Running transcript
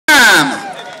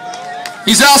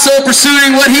He's also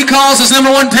pursuing what he calls his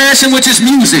 #1 passion, which is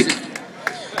music.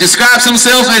 Describes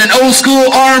himself as an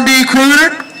old-school R&B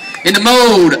crooner in the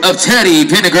mode of Teddy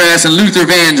Pendergrass and Luther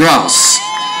Vandross.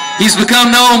 He's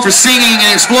become known for singing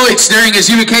and exploits during his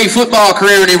UK football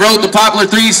career, and he wrote the popular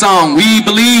song, We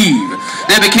Believe,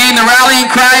 that became the rallying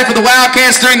cry for the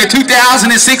Wildcats during the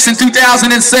 2006 and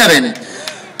 2007.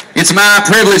 It's my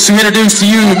privilege to introduce to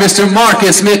you Mr.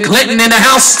 Marcus McClinton in the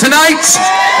house tonight.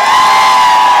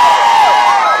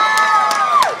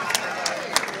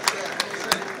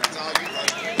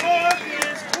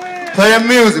 Play that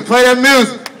music, play that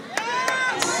music.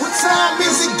 What time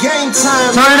is it? Game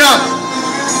time. Turn it up.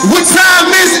 What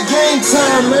time is it? Game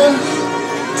time, man.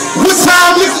 What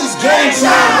time is it? It's game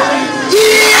time, man.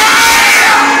 Yeah!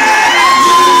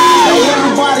 Hey,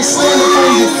 everybody stand up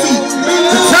on your feet.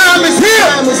 The time is here.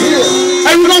 The time is here.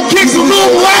 Hey, we're gonna kick some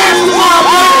little ass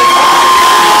tomorrow.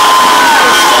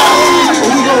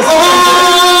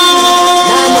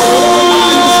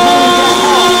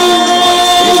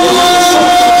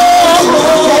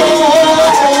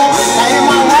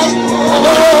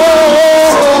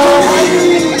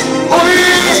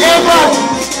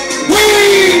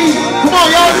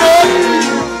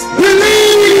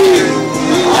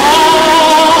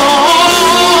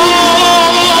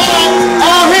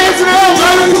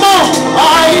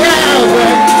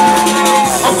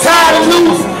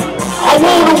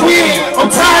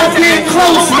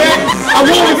 I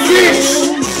wanna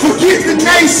forget the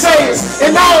naysayers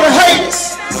and all the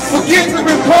haters. Forget the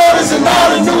reporters and all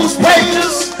the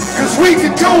newspapers. Cause we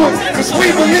can do it, cause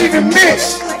we believe in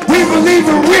Mitch. We believe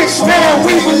in Rich, man,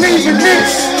 we believe in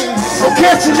Mitch. So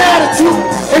catch an attitude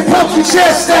and pump your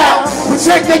chest out.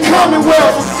 Protect their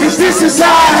Commonwealth, cause this is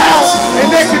our house. And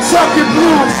they Kentucky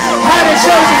Blue, how they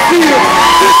Jersey feel.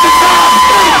 This is our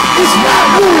state, it's not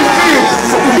Louisville.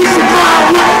 So get your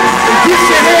mind right and get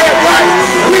your head right.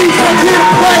 We come here to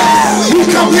play, we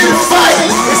come here to fight.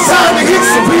 It's time to hit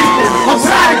some people. I'm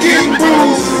tired of getting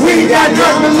bruised. We ain't got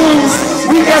nothing to lose.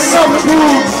 We got something to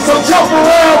prove. So jump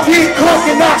around, get crunk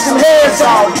and knock some heads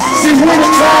off. See when the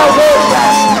crowd goes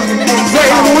out. Say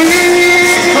we.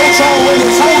 Don't y'all wait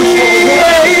until we get it.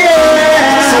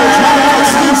 Yeah. So it's not our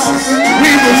excuses.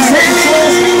 We will take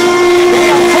it.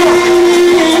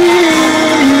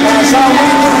 As y'all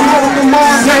wait for the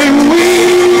morning. Say we.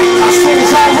 I say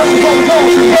it's all wait for the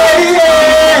morning. Yeah.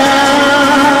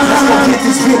 Let's go get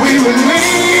this shit. We will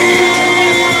leave.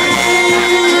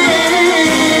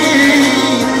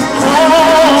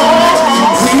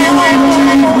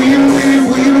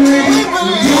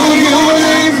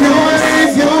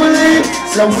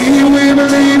 So we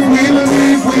believe. Do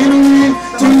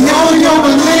you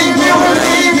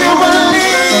believe, you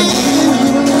believe.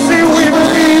 See, we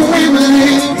believe.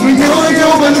 Do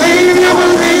you believe, you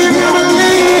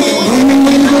believe.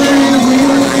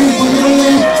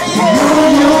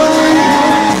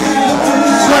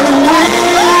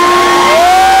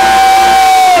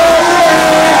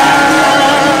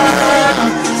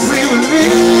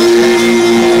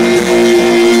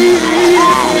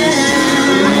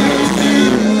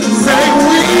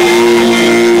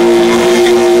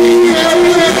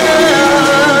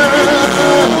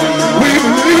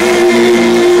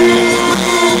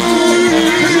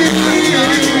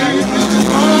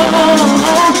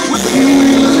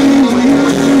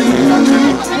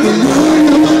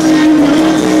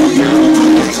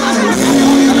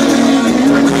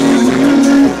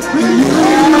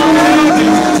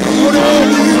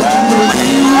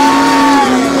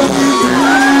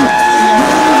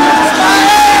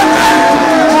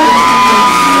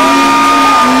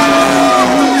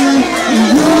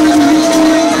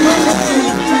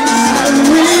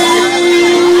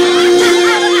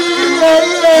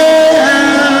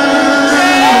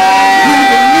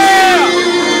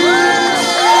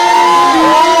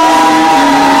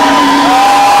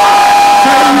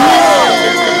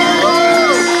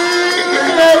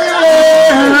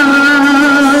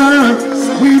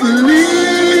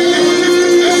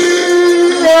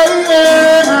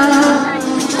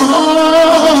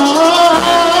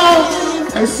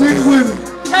 Sing with me.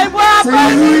 Hey, what? Say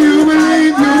you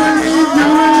believe.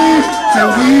 Say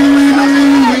we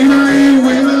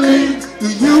believe. Do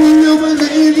you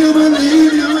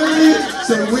believe.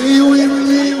 Say we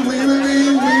believe.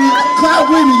 Clap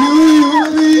with me.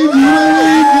 You believe.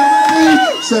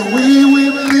 Say we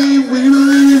believe.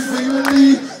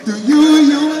 Do you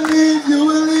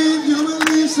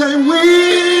believe. Say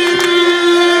we.